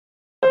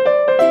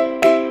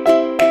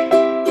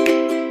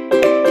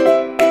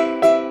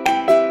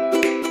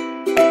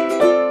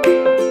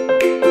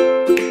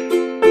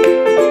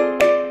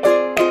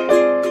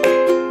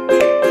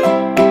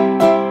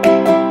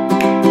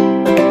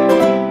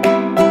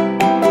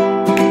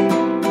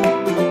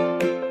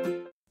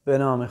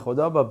نام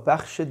خدا با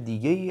بخش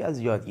دیگه ای از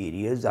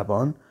یادگیری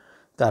زبان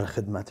در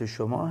خدمت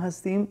شما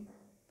هستیم.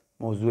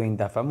 موضوع این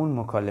دفعهمون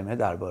مکالمه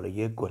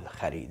درباره گل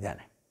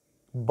خریدنه.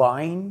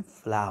 Buying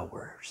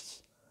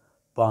flowers.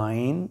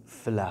 Buying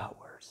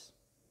flowers.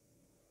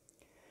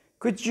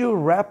 Could you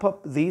wrap up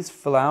these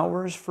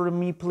flowers for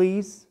me,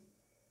 please?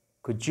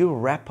 Could you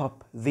wrap up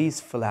these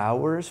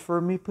flowers for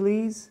me,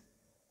 please?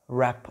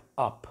 Wrap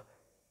up.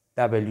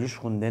 Wش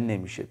خونده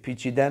نمیشه.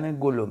 پیچیدن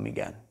گلو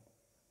میگن.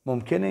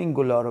 ممکنه این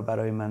گلا رو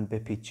برای من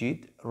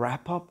بپیچید.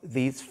 Wrap up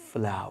these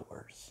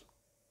flowers.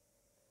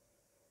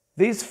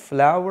 This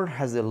flower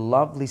has a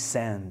lovely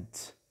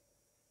scent.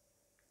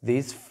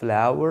 This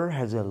flower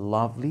has a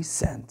lovely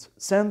scent.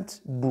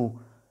 Scent بو.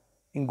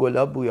 این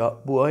گلا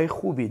بوهای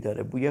خوبی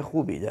داره. بوی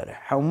خوبی داره.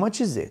 How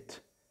much is it?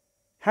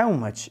 How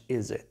much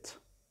is it?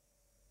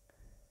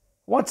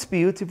 What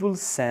beautiful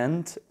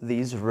scent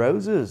these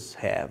roses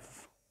have.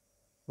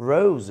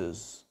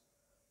 Roses.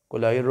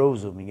 گلای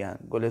روزو میگن.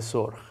 گل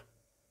سرخ.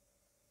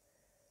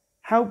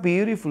 How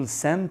beautiful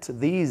scent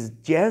these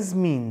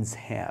jasmines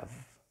have.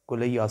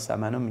 گل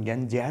یاسمنو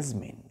میگن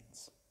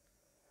jasmines.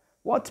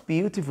 What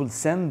beautiful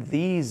scent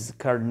these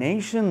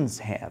carnations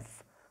have.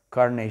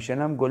 Carnation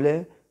هم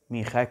گل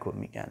میخکو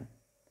میگن.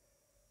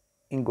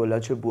 این گلا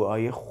چه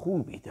بوهای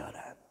خوبی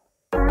دارن.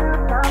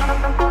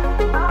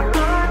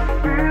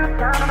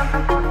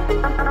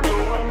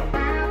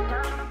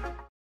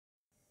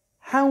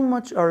 How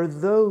much are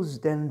those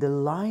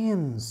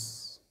dandelions?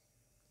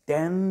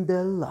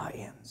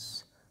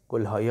 Dandelions.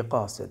 گلهای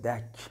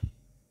قاصدک.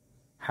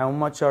 How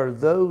much are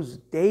those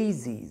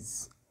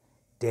daisies?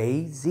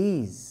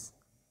 Daisies.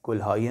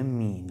 گلهای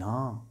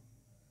مینا.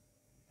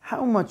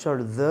 How much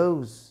are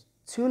those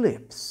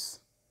tulips?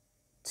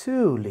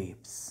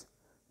 Tulips.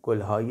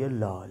 گلهای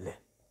لاله.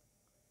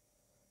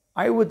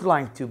 I would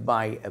like to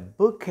buy a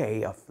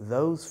bouquet of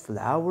those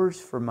flowers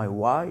for my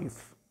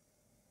wife.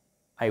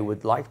 I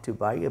would like to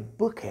buy a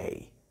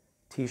bouquet.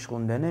 تیش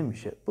خونده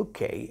نمیشه.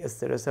 Bouquet.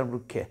 استرسم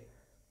رو که.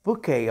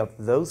 Bouquet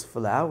of those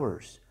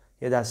flowers.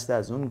 یه دسته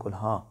از اون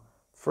گلها.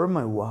 For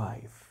my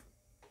wife.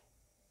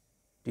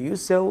 Do you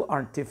sell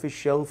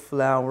artificial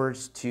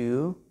flowers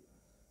too?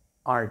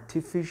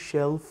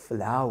 Artificial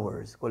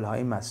flowers.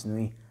 گلهای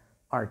مصنوعی.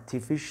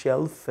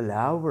 Artificial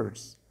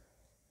flowers.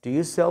 Do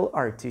you sell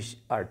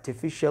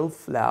artificial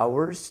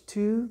flowers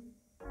too?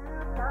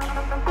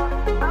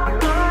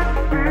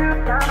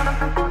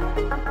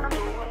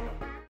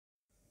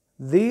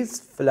 These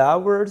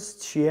flowers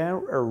cheer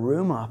a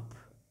room up.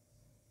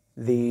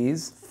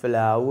 These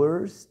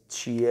flowers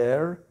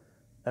cheer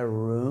a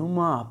room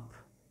up.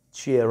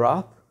 Cheer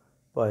up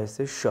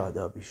باعث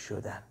شادابی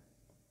شدن.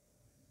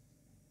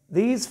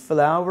 These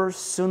flowers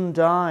soon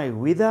die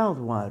without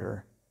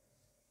water.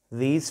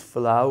 These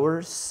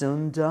flowers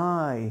soon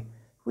die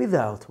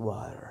without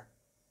water.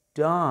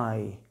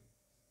 Die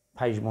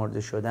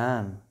پژمرده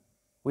شدن.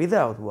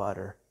 Without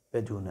water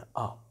بدون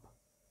آب.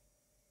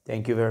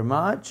 Thank you very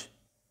much.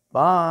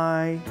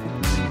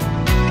 Bye.